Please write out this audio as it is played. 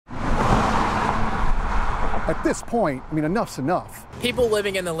At this point, I mean, enough's enough. People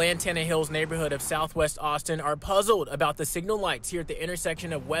living in the Lantana Hills neighborhood of Southwest Austin are puzzled about the signal lights here at the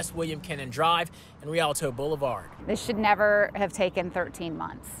intersection of West William Cannon Drive and Rialto Boulevard. This should never have taken 13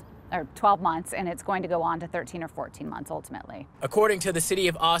 months. Or 12 months, and it's going to go on to 13 or 14 months ultimately. According to the City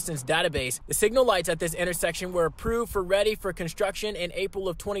of Austin's database, the signal lights at this intersection were approved for ready for construction in April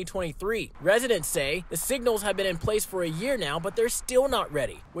of 2023. Residents say the signals have been in place for a year now, but they're still not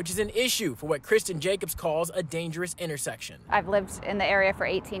ready, which is an issue for what Kristen Jacobs calls a dangerous intersection. I've lived in the area for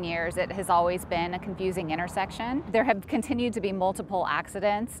 18 years. It has always been a confusing intersection. There have continued to be multiple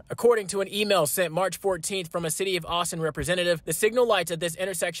accidents. According to an email sent March 14th from a City of Austin representative, the signal lights at this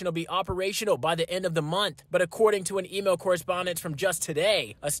intersection will be operational by the end of the month. But according to an email correspondence from just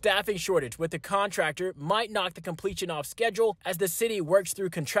today, a staffing shortage with the contractor might knock the completion off schedule as the city works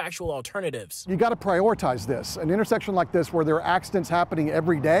through contractual alternatives. You got to prioritize this. An intersection like this where there are accidents happening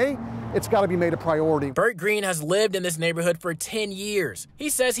every day, it's got to be made a priority. Bert Green has lived in this neighborhood for 10 years.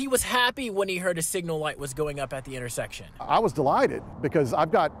 He says he was happy when he heard a signal light was going up at the intersection. I was delighted because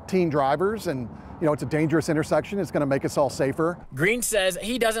I've got teen drivers and it's a dangerous intersection. It's going to make us all safer. Green says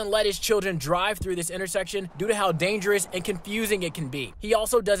he doesn't let his children drive through this intersection due to how dangerous and confusing it can be. He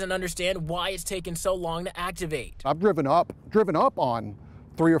also doesn't understand why it's taken so long to activate. I've driven up on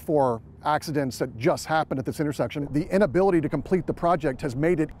 3 or 4 accidents that just happened at this intersection. The inability to complete the project has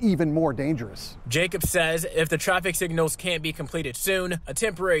made it even more dangerous. Jacob says if the traffic signals can't be completed soon, a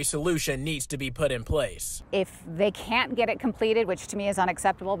temporary solution needs to be put in place. If they can't get it completed, which to me is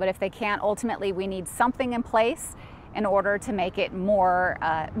unacceptable, but if they can't, ultimately we need something in place in order to make it more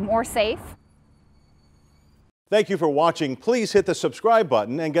safe. Thank you for watching. Please hit the subscribe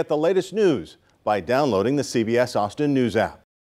button and get the latest news by downloading the CBS Austin News app.